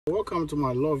Welcome to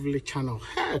my lovely channel.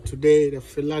 Here today, the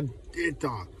fella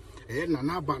data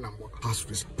Anamoah has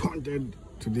responded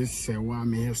to this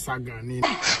SerwaaAmihere saga.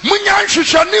 Munyan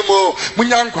shishanimu,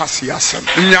 munyan kwasiyasem,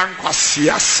 munyan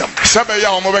kwasiyasem. Sebe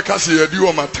ya omobekasi yedi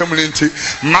o matemulinti.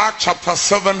 Mark chapter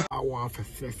 7.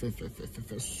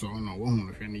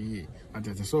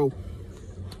 So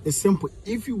it's simple.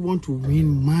 If you want to win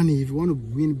money, if you want to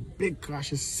win big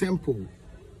cash, it's simple.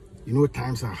 You know,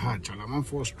 times are hard. I'm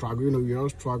for struggle. You know, we're all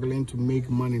struggling to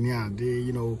make money near day.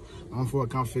 You know, I'm for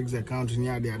can't fix the account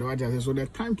near day. So the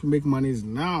time to make money is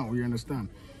now. You understand?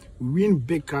 Win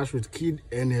big cash with Kid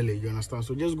NLA. You understand?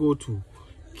 So just go to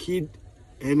Kid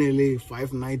NLA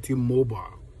 590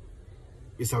 mobile.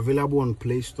 It's available on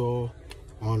Play Store,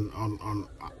 on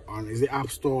is it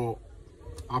App Store,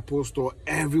 Apple Store,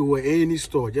 everywhere, any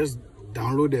store. Just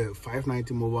download the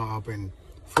 590 mobile app and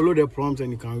follow the prompts,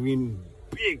 and you can win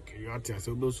big.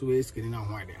 So those who are skinning and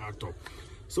why they are top.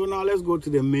 So now let's go to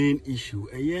the main issue.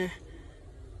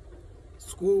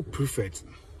 School prefect,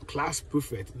 class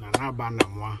prefect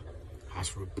Anamoah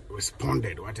has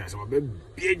responded. What I said,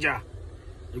 Beja.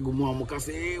 You go more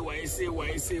say, why say,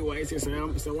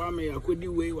 SerwaaAmihere, I could the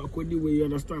way, you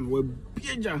understand? Well,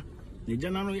 Beja, the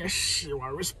general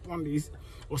will respond is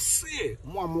or say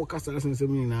more more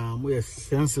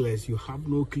senseless. You have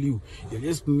no clue. You're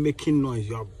just making noise.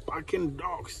 You are barking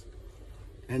dogs.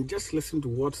 And just listen to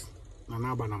what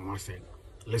Anamoah said.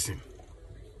 Listen.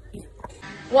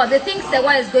 Well, the thing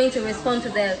SerwaaAmihere is going to respond to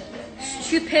the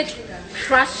stupid,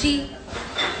 trashy,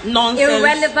 nonsense,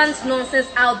 irrelevant nonsense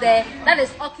out there that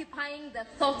is occupying the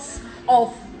thoughts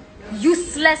of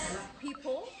useless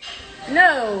people.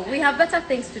 No, we have better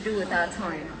things to do with our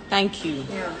time. Thank you.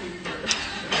 Yeah.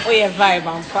 Oh yeah, vibe,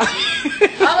 I'm fine.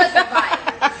 How was the vibe?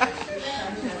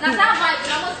 Now that vibe,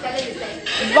 I'm almost spelling the same.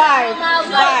 Vibe.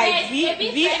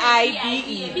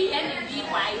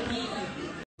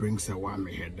 Bring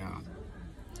SerwaaAmihere down.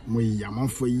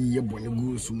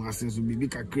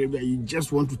 You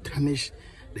just want to tarnish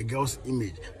the girl's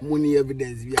image. Money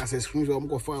evidence, we as a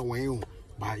screenshot,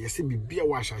 but you see, be a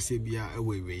wash, I say, be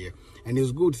away. And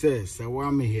it's good, says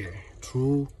SerwaaAmihere,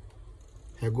 true.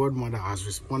 Her godmother has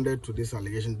responded to this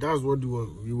allegation. That's what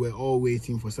we were all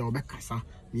waiting for. And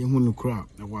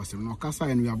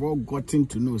we have all gotten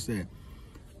to know, say,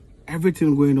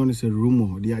 everything going on is a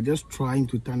rumor. They are just trying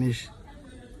to tarnish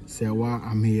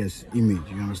SerwaaAmihere's image,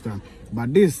 you understand?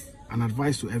 But this, an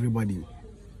advice to everybody.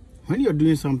 When you're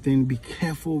doing something, be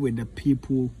careful with the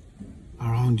people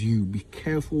around you. Be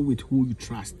careful with who you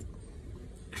trust.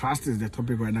 Trust is the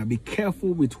topic right now. Be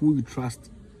careful with who you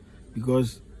trust,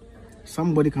 because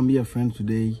somebody can be a friend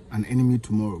today, an enemy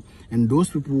tomorrow. And those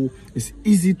people, it's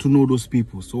easy to know those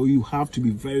people. So you have to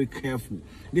be very careful.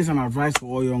 This is an advice for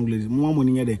all young ladies. More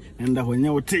money there, and when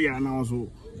you now so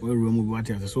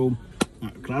so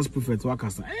class prefect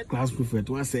class prefect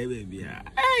what say baby.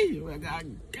 Hey,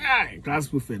 guy class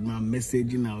prefect my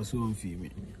messaging now so on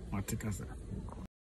me. What take us?